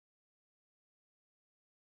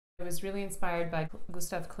I was really inspired by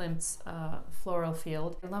Gustav Klimt's floral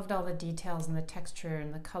field. I loved all the details and the texture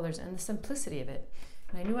and the colors and the simplicity of it.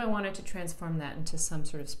 And I knew I wanted to transform that into some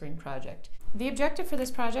sort of spring project. The objective for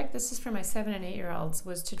this project, this is for my 7 and 8-year-olds,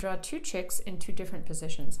 was to draw 2 chicks in 2 different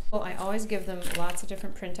positions. Well, I always give them lots of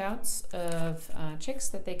different printouts of chicks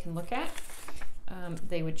that they can look at.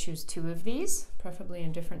 They would choose 2 of these, preferably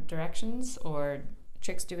in different directions, or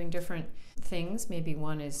chicks doing different things. Maybe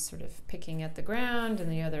one is sort of picking at the ground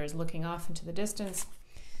and the other is looking off into the distance.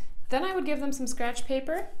 Then I would give them some scratch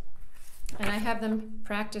paper and I have them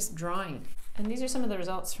practice drawing. And these are some of the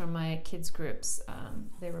results from my kids' groups.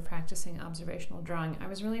 They were practicing observational drawing. I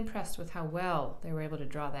was really impressed with how well they were able to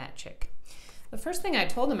draw that chick. The first thing I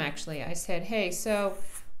told them, actually, I said, hey, so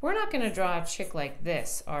we're not going to draw a chick like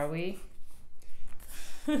this, are we?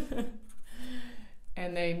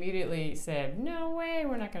 And they immediately said, no way,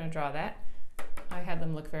 we're not going to draw that. I had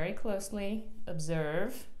them look very closely,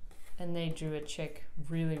 observe, and they drew a chick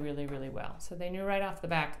really, really, really well. So they knew right off the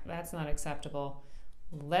bat, that's not acceptable.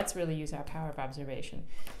 Let's really use our power of observation.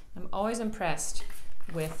 I'm always impressed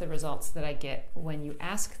with the results that I get when you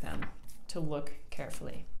ask them to look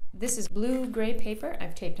carefully. This is blue-gray paper.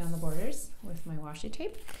 I've taped on the borders with my washi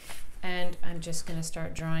tape, and I'm just going to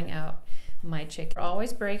start drawing out my chick.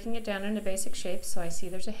 Always breaking it down into basic shapes, so I see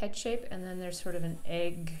there's a head shape and then there's sort of an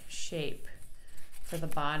egg shape for the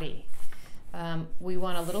body. We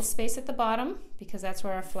want a little space at the bottom because that's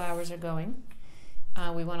where our flowers are going.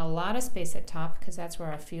 We want a lot of space at top because that's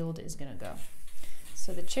where our field is going to go.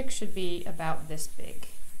 So the chick should be about this big.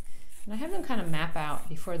 And I have them kind of map out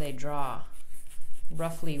before they draw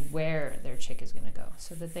roughly where their chick is going to go,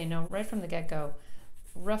 so that they know right from the get-go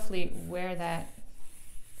roughly where that,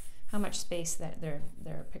 how much space that their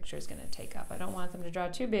picture is going to take up. I don't want them to draw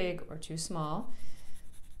too big or too small.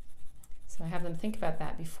 So I have them think about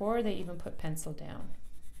that before they even put pencil down.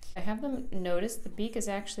 I have them notice the beak is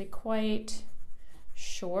actually quite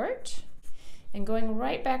short, and going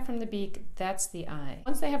right back from the beak, that's the eye.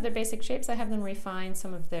 Once they have their basic shapes, I have them refine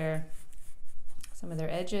some of their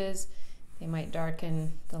edges. They might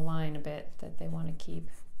darken the line a bit that they want to keep.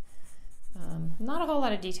 Not a whole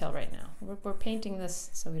lot of detail right now. We're painting this,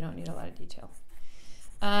 so we don't need a lot of detail.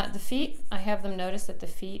 The feet, I have them notice that the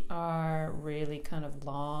feet are really kind of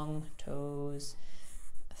long toes,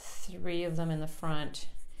 3 of them in the front,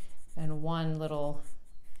 and 1 little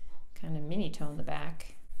kind of mini toe in the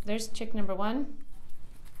back. There's chick number 1.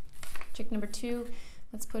 Chick number 2,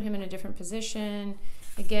 let's put him in a different position.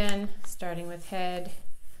 Again, starting with head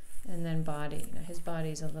and then body. Now his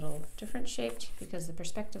body's a little different shaped because the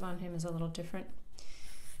perspective on him is a little different.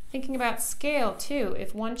 Thinking about scale too,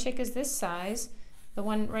 if one chick is this size, the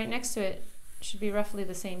one right next to it should be roughly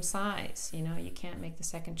the same size. You know, you can't make the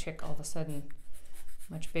second chick all of a sudden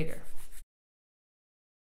much bigger.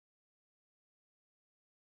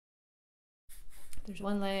 There's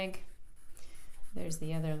one leg, there's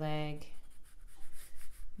the other leg.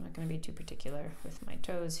 I'm not going to be too particular with my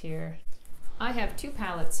toes here. I have 2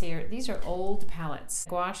 palettes here. These are old palettes.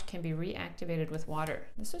 Gouache can be reactivated with water.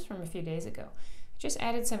 This was from a few days ago. I just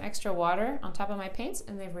added some extra water on top of my paints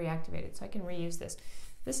and they've reactivated, so I can reuse this.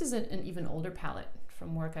 This is an even older palette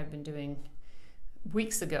from work I've been doing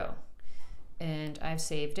weeks ago. And I've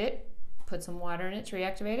saved it, put some water in it to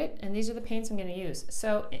reactivate it, and these are the paints I'm going to use.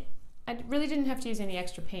 So I really didn't have to use any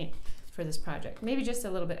extra paint for this project. Maybe just a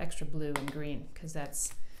little bit extra blue and green, because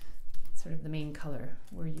that's sort of the main color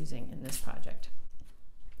we're using in this project.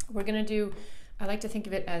 We're going to do, I like to think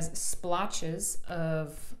of it as splotches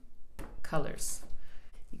of colors.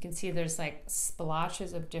 You can see there's like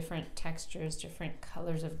splotches of different textures, different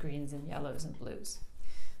colors of greens and yellows and blues.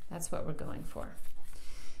 That's what we're going for.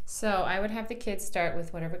 So I would have the kids start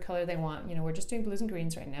with whatever color they want. You know, we're just doing blues and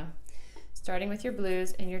greens right now. Starting with your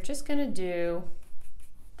blues, and you're just going to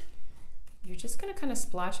kind of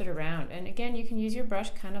splotch it around. And again, you can use your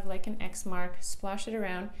brush kind of like an X mark, splash it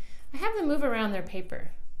around. I have them move around their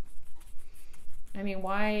paper. I mean,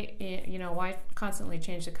 why, you know, why constantly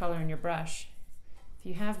change the color in your brush? If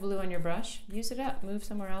you have blue on your brush, use it up, move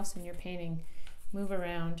somewhere else in your painting, move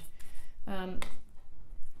around.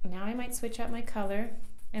 Now I might switch out my color,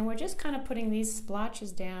 and we're just kind of putting these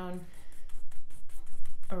splotches down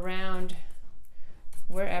around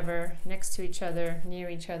wherever, next to each other, near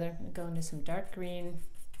each other. I'm going to some dark green.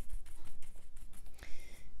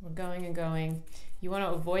 We're going and going. You want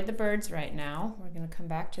to avoid the birds right now. We're going to come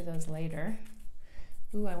back to those later.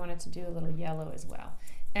 Ooh, I wanted to do a little yellow as well.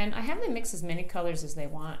 And I have them mix as many colors as they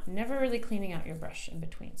want, never really cleaning out your brush in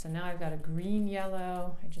between. So now I've got a green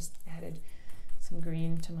yellow. I just added some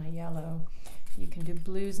green to my yellow. You can do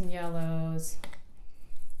blues and yellows.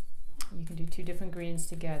 You can do two different greens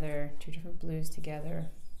together, two different blues together.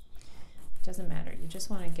 It doesn't matter. You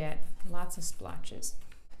just want to get lots of splotches.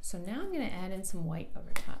 So now I'm going to add in some white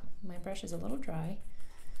over top. My brush is a little dry.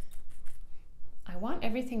 I want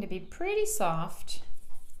everything to be pretty soft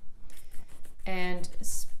and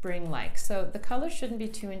spring-like. So the color shouldn't be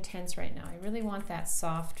too intense right now. I really want that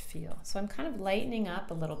soft feel. So I'm kind of lightening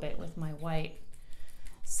up a little bit with my white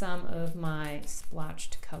some of my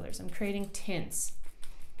splotched colors. I'm creating tints.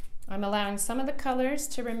 I'm allowing some of the colors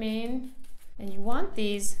to remain, and you want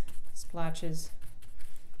these splotches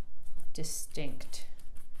distinct.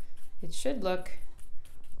 It should look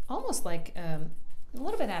almost like a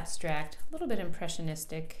little bit abstract, a little bit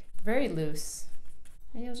impressionistic, very loose.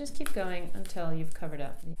 And you'll just keep going until you've covered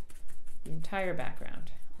up the entire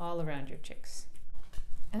background, all around your chicks.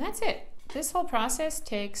 And that's it. This whole process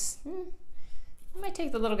takes, it might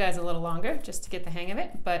take the little guys a little longer just to get the hang of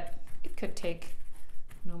it, but it could take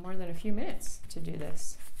no more than a few minutes to do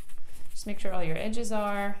this. Just make sure all your edges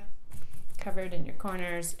are covered in your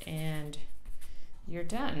corners and you're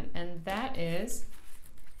done. And that is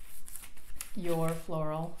your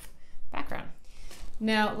floral background.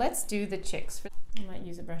 Now let's do the chicks. I might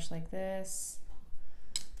use a brush like this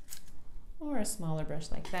or a smaller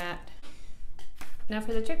brush like that. Now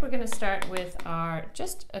for the chick, we're going to start with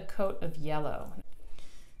just a coat of yellow.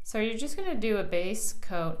 So you're just going to do a base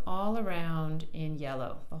coat all around in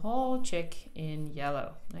yellow, the whole chick in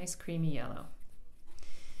yellow, nice creamy yellow.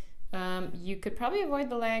 You could probably avoid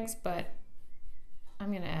the legs, but I'm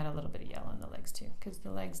going to add a little bit of yellow in the legs too, because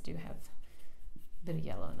the legs do have a bit of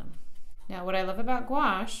yellow in them. Now what I love about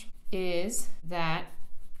gouache is that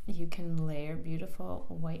you can layer beautiful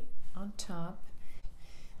white on top.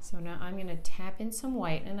 So now I'm going to tap in some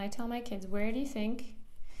white, and I tell my kids, where do you think?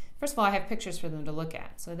 First of all, I have pictures for them to look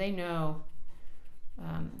at, so they know,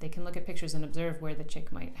 they can look at pictures and observe where the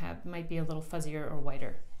chick might be a little fuzzier or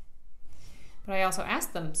whiter. But I also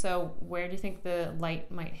ask them, so where do you think the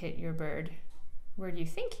light might hit your bird? Where do you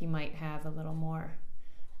think he might have a little more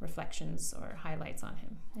reflections or highlights on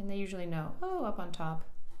him? And they usually know, oh, up on top,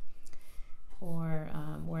 or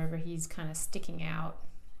wherever he's kind of sticking out.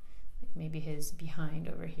 Maybe his behind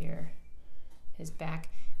over here, his back.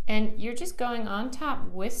 And you're just going on top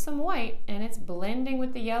with some white, and it's blending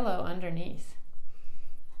with the yellow underneath,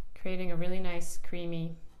 creating a really nice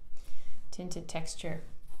creamy tinted texture.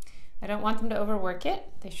 I don't want them to overwork it.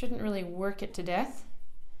 They shouldn't really work it to death.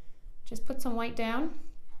 Just put some white down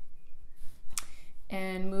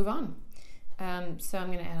and move on. So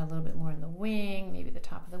I'm going to add a little bit more in the wing, maybe the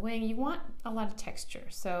top of the wing. You want a lot of texture,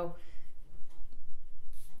 so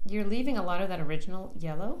you're leaving a lot of that original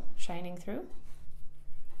yellow shining through,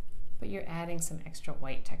 but you're adding some extra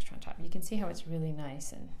white texture on top. You can see how it's really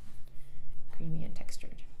nice and creamy and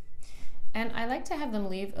textured. And I like to have them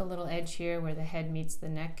leave a little edge here where the head meets the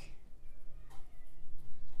neck,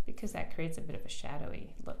 because that creates a bit of a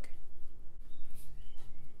shadowy look.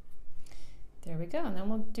 There we go, and then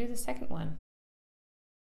we'll do the second one.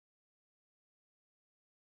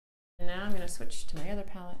 And now I'm going to switch to my other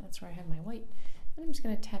palette. That's where I have my white. And I'm just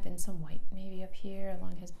going to tap in some white, maybe up here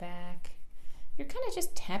along his back. You're kind of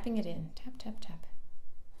just tapping it in, tap, tap, tap,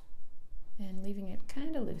 and leaving it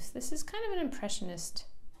kind of loose. This is kind of an impressionist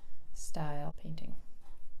style painting.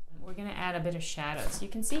 We're going to add a bit of shadows. You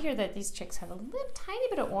can see here that these chicks have a little tiny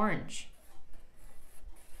bit of orange.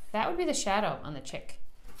 That would be the shadow on the chick.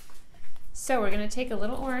 So we're going to take a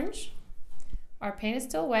little orange. Our paint is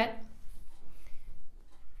still wet.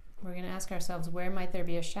 We're going to ask ourselves, where might there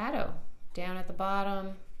be a shadow? Down at the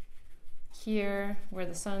bottom, here, where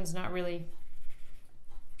the sun's not really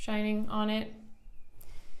shining on it.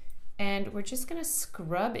 And we're just going to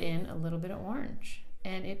scrub in a little bit of orange,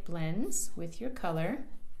 and it blends with your color.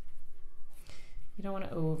 You don't want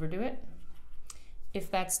to overdo it. If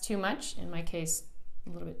that's too much, in my case,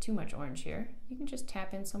 a little bit too much orange here, you can just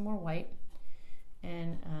tap in some more white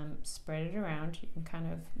and spread it around. You can kind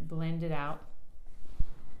of blend it out.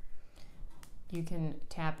 You can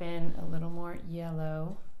tap in a little more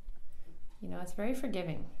yellow. You know, it's very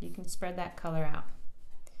forgiving. You can spread that color out.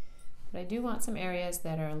 But I do want some areas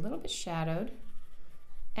that are a little bit shadowed.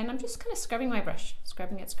 And I'm just kind of scrubbing my brush,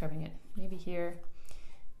 scrubbing it. Maybe here.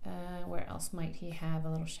 Where else might he have a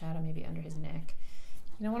little shadow? Maybe under his neck.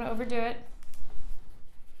 You don't want to overdo it.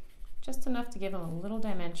 Just enough to give him a little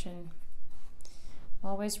dimension.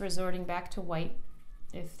 Always resorting back to white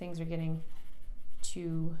if things are getting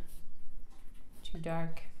too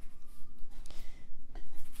dark.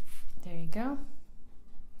 There you go.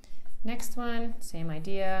 Next one, same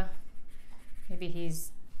idea. Maybe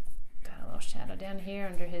he's got a little shadow down here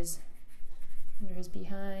under his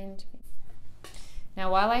behind.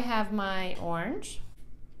 Now while I have my orange,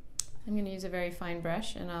 I'm going to use a very fine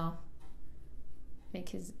brush and I'll make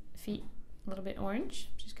his feet a little bit orange.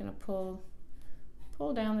 I'm just going to pull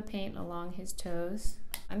down the paint along his toes.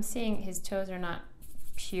 I'm seeing his toes are not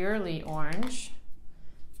purely orange.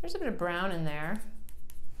 There's a bit of brown in there.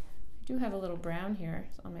 I do have a little brown here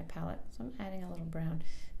on my palette, so I'm adding a little brown.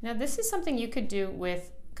 Now this is something you could do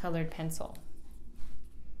with colored pencil.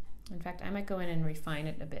 In fact, I might go in and refine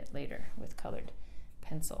it a bit later with colored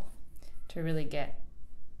pencil to really get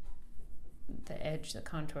the edge, the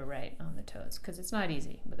contour right on the toes, because it's not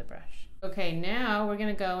easy with a brush. Okay, now we're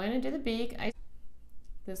going to go in and do the beak.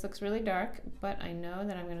 This looks really dark, but I know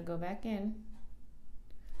that I'm going to go back in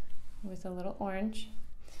with a little orange.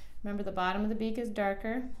 Remember, the bottom of the beak is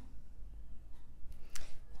darker,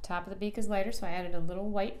 the top of the beak is lighter, so I added a little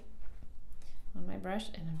white on my brush,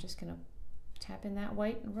 and I'm just going to tap in that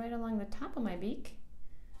white right along the top of my beak.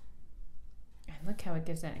 And look how it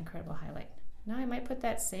gives that incredible highlight. Now I might put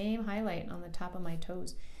that same highlight on the top of my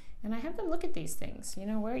toes. And I have them look at these things. You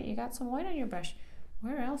know, where you got some white on your brush,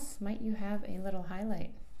 where else might you have a little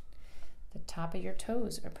highlight? The top of your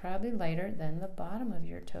toes are probably lighter than the bottom of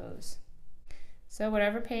your toes. So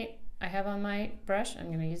whatever paint I have on my brush, I'm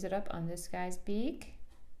going to use it up on this guy's beak.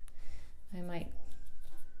 I might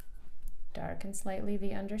darken slightly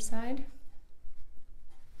the underside,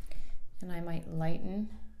 and I might lighten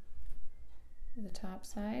the top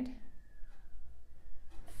side.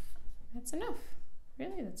 That's enough.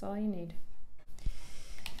 Really, that's all you need.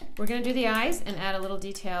 We're going to do the eyes and add a little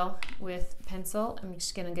detail with pencil. I'm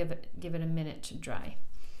just going to give it a minute to dry.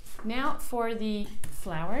 Now for the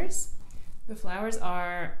flowers. The flowers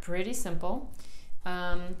are pretty simple.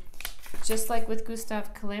 Just like with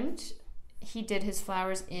Gustav Klimt, he did his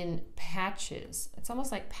flowers in patches. It's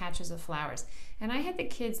almost like patches of flowers. And I had the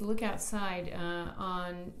kids look outside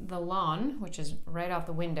on the lawn, which is right out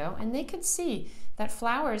the window, and they could see that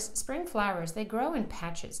flowers, spring flowers, they grow in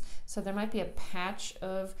patches. So there might be a patch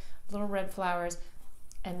of little red flowers,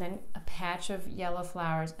 and then a patch of yellow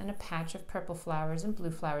flowers, and a patch of purple flowers and blue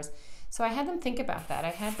flowers. So I had them think about that. I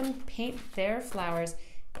had them paint their flowers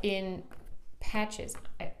in patches.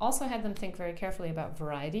 I also had them think very carefully about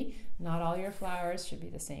variety. Not all your flowers should be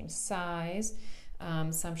the same size.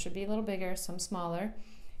 Some should be a little bigger, some smaller.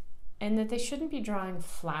 And that they shouldn't be drawing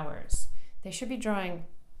flowers. They should be drawing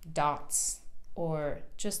dots, or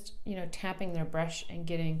just, you know, tapping their brush and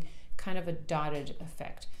getting kind of a dotted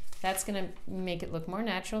effect. That's going to make it look more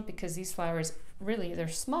natural, because these flowers, really, they're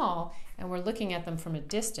small and we're looking at them from a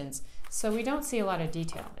distance, so we don't see a lot of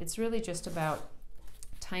detail. It's really just about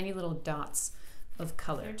tiny little dots of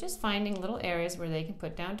color. They're just finding little areas where they can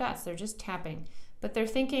put down dots. They're just tapping, but they're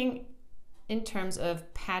thinking in terms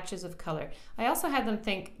of patches of color. I also had them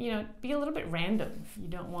think, you know, be a little bit random. You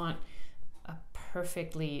don't want a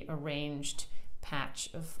perfectly arranged patch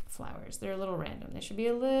of flowers. They're a little random. They should be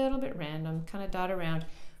a little bit random, kind of dot around.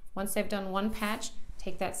 Once they've done one patch,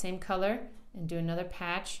 take that same color and do another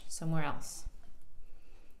patch somewhere else.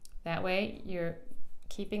 That way you're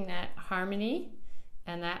keeping that harmony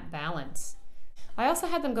and that balance. I also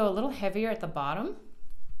had them go a little heavier at the bottom,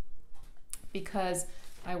 because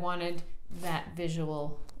I wanted that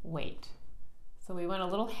visual weight. So we went a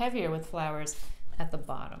little heavier with flowers at the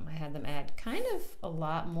bottom. I had them add kind of a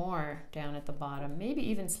lot more down at the bottom, maybe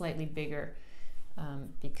even slightly bigger,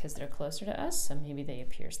 because they're closer to us, so maybe they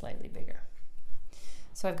appear slightly bigger.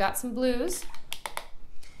 So I've got some blues.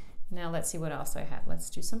 Now let's see what else I have. Let's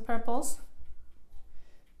do some purples.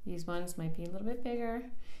 These ones might be a little bit bigger.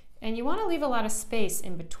 And you want to leave a lot of space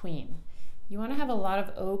in between. You want to have a lot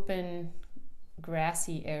of open,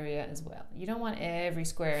 grassy area as well. You don't want every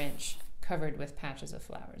square inch covered with patches of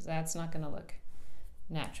flowers. That's not going to look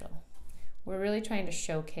natural. We're really trying to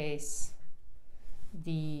showcase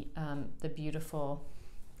the beautiful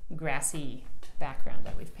grassy background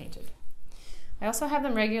that we've painted. I also have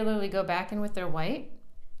them regularly go back in with their white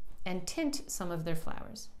and tint some of their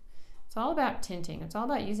flowers. It's all about tinting. It's all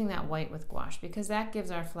about using that white with gouache, because that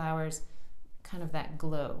gives our flowers kind of that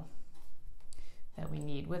glow that we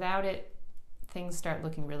need. Without it, things start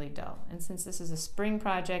looking really dull. And since this is a spring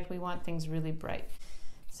project, we want things really bright.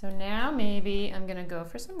 So now maybe I'm going to go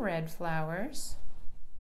for some red flowers.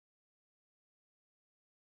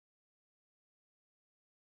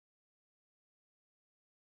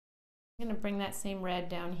 I'm going to bring that same red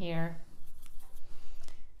down here,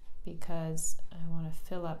 because I want to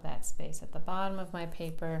fill up that space at the bottom of my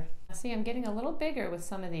paper. See, I'm getting a little bigger with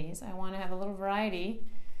some of these. I want to have a little variety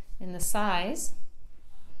in the size.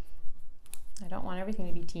 I don't want everything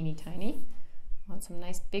to be teeny tiny. I want some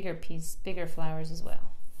nice bigger flowers as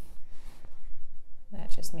well. That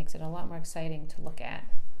just makes it a lot more exciting to look at.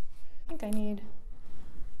 I think I need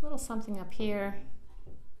a little something up here.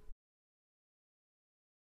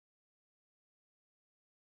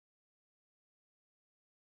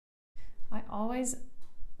 I always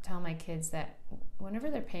tell my kids that whenever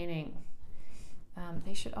they're painting,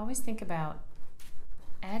 they should always think about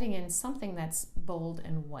adding in something that's bold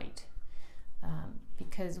and white,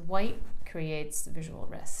 because white creates visual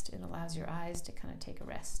rest. It allows your eyes to kind of take a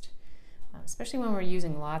rest, especially when we're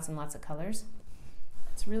using lots and lots of colors.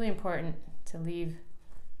 It's really important to leave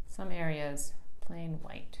some areas plain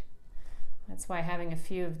white. That's why having a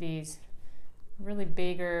few of these really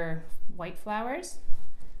bigger white flowers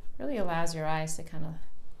really allows your eyes to kind of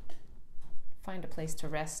find a place to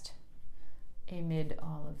rest amid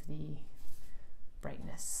all of the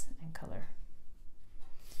brightness and color.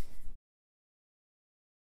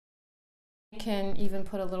 You can even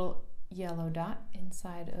put a little yellow dot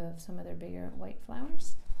inside of some of their bigger white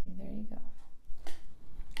flowers. There you go.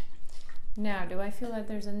 Now, do I feel like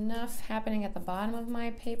there's enough happening at the bottom of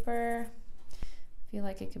my paper? I feel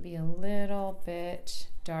like it could be a little bit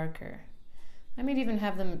darker. I might even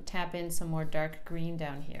have them tap in some more dark green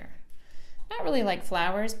down here. Not really like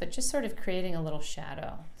flowers, but just sort of creating a little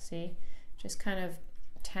shadow. See? Just kind of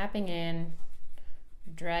tapping in,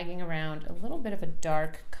 dragging around a little bit of a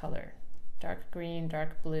dark color. Dark green,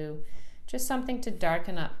 dark blue. Just something to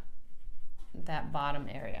darken up that bottom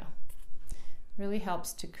area. Really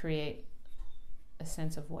helps to create a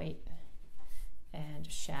sense of weight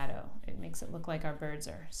and shadow. It makes it look like our birds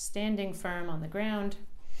are standing firm on the ground.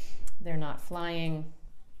 They're not flying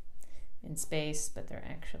in space, but they're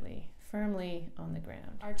actually firmly on the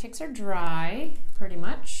ground. Our chicks are dry, pretty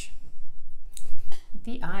much.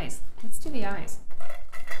 The eyes. Let's do the eyes.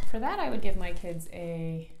 For that, I would give my kids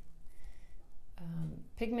a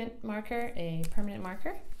pigment marker, a permanent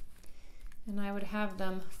marker, and I would have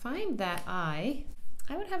them find that eye.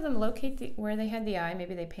 I would have them locate where they had the eye.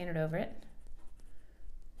 Maybe they painted over it.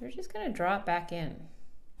 They're just going to draw it back in.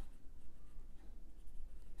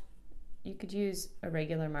 You could use a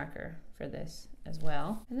regular marker for this as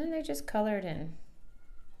well. And then they just color it in.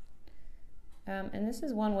 And this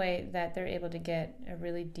is one way that they're able to get a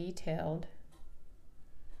really detailed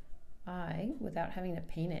eye without having to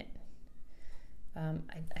paint it.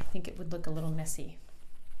 I think it would look a little messy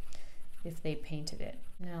if they painted it.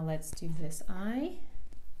 Now let's do this eye.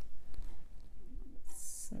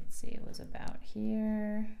 Let's see, it was about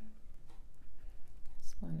here.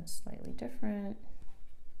 This one is slightly different.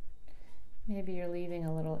 Maybe you're leaving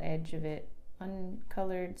a little edge of it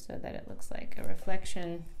uncolored so that it looks like a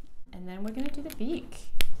reflection. And then we're going to do the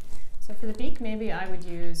beak. So for the beak, maybe I would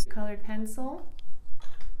use colored pencil.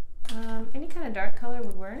 Any kind of dark color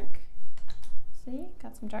would work. See,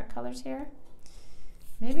 got some dark colors here.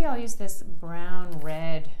 Maybe I'll use this brown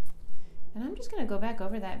red, and I'm just going to go back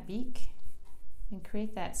over that beak and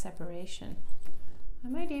create that separation. I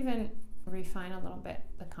might even refine a little bit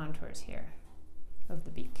the contours here of the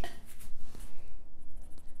beak.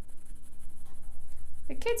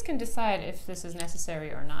 The kids can decide if this is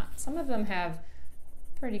necessary or not. Some of them have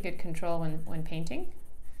pretty good control when painting.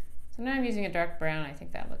 So now I'm using a dark brown. I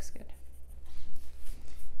think that looks good.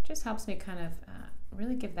 Just helps me kind of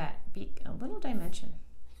really give that beak a little dimension.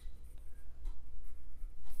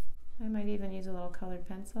 I might even use a little colored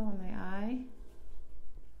pencil on my eye.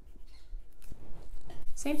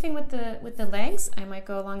 Same thing with the legs. I might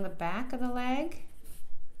go along the back of the leg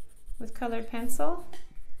with colored pencil.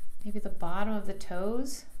 Maybe the bottom of the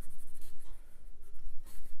toes.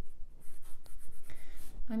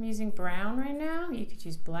 I'm using brown right now. You could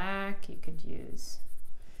use black. You could use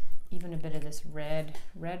even a bit of this red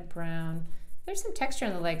brown. There's some texture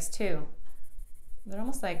in the legs too. They're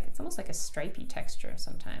almost like, it's almost like a stripy texture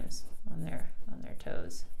sometimes on their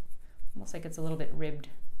toes. Almost like it's a little bit ribbed.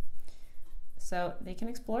 So they can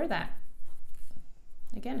explore that.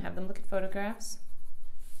 Again, have them look at photographs.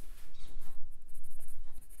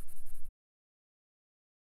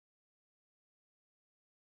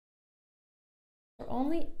 We're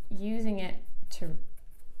only using it to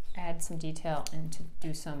add some detail and to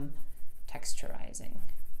do some texturizing.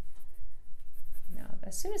 Now,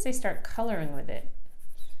 as soon as they start coloring with it,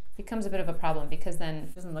 it becomes a bit of a problem because then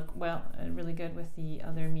it doesn't look well really good with the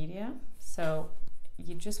other media. So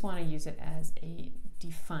you just want to use it as a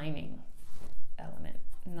defining element,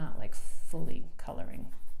 not like fully coloring.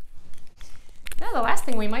 Now the last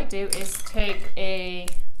thing we might do is take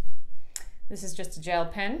this is just a gel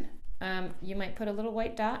pen. You might put a little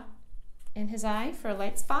white dot in his eye for a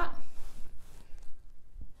light spot.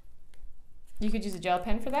 You could use a gel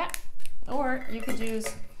pen for that, or you could use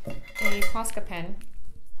a Posca pen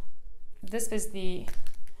this is the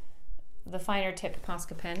finer tip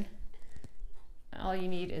Posca pen. All you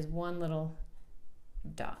need is one little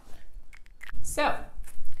dot. So,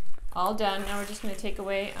 all done. Now we're just going to take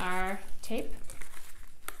away our tape.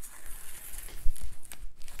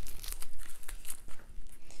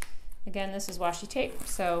 Again, this is washi tape,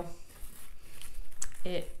 so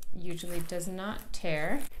it usually does not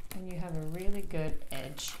tear, and you have a really good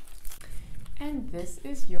edge. And this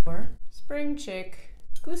is your Spring Chick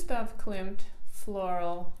Gustav Klimt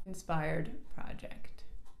floral inspired project.